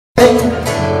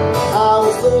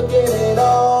looking at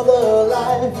all the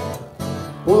life.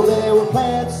 Well, there were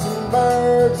plants and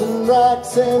birds and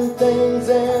rocks and things.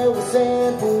 There was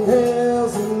sand and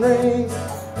hills and rings.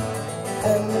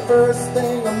 And the first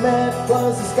thing I met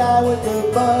was the sky with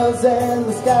a buzz and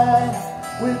the sky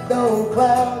with no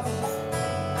clouds.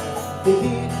 The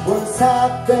heat was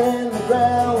hot and the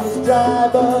ground was dry,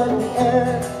 but the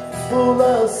air was full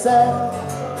of sound.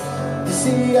 You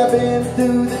see, I've been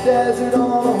through the desert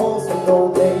on a horse with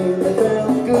no name. It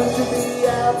felt good to be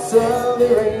out of the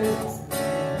rain.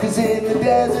 'Cause in the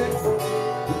desert,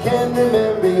 you can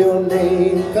remember your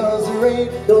name. 'Cause there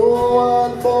ain't no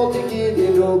one for to give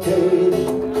you no pain.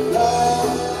 La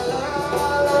la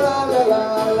la la la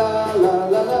la la la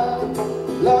la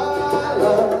la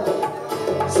la.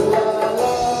 So la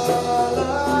la la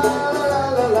la la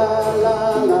la la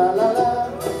la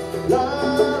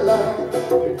la la.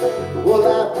 Well,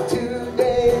 after 2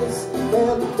 days,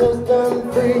 and the dust done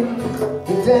free,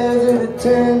 the desert had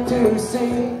turned to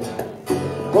sea.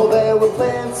 Well, there were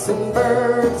plants and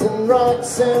birds and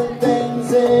rocks and things.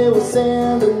 There was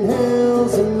sand and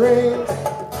hills and rings.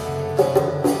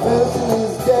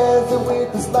 Mountains, desert with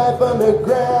this life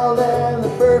underground and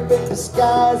the perfect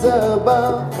skies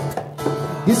above.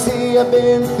 You see, I've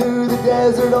been through the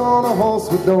desert on a horse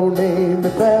with no name.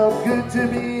 It felt good to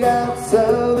be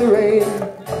outside of the rain.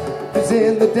 'Cause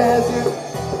in the desert,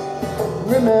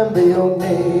 remember your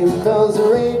name. 'Cause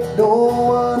there ain't no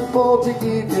one for to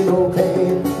give you no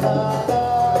pain. La la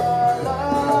la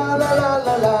la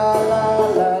la la la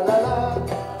la la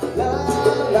la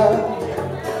la la.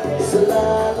 So la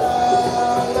la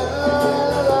la la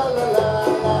la la la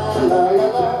la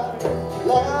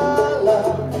la la.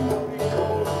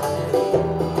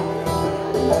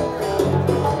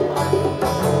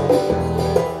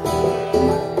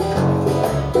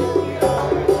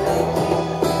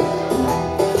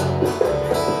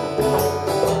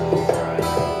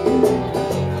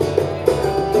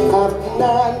 After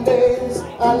 9 days,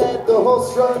 I let the horse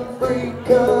run free.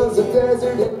 'Cause the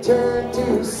desert had turned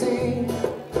to sea.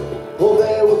 Well,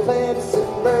 there were plants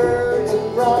and birds and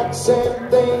rocks and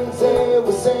things. There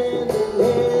was sand and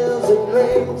hills and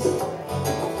rings.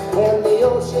 And the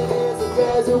ocean is a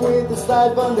desert with its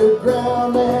life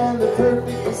underground and the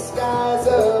perfect skies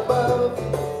above.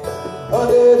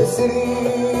 Under the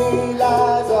city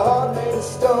lies a heart made of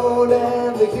stone,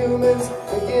 and the humans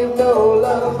can give no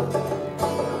love.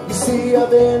 You see, I've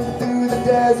been through the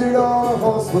desert on a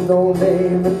horse with no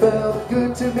name. It felt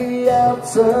good to be out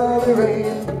of the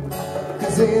rain.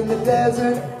 'Cause in the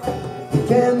desert, you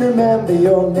can remember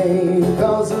your name.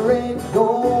 'Cause there ain't no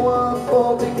one for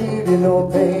to give you no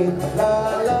pain. La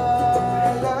la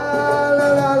la la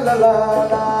la la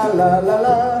la la la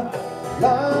la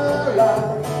la la.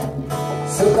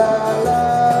 So la la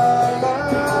la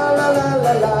la la la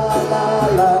la la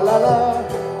la la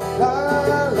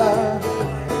la la.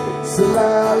 So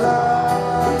la la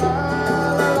la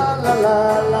la la la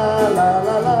la la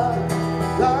la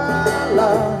la la.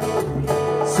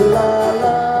 So la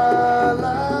la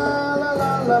la la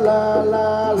la la la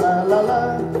la la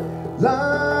la la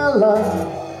la.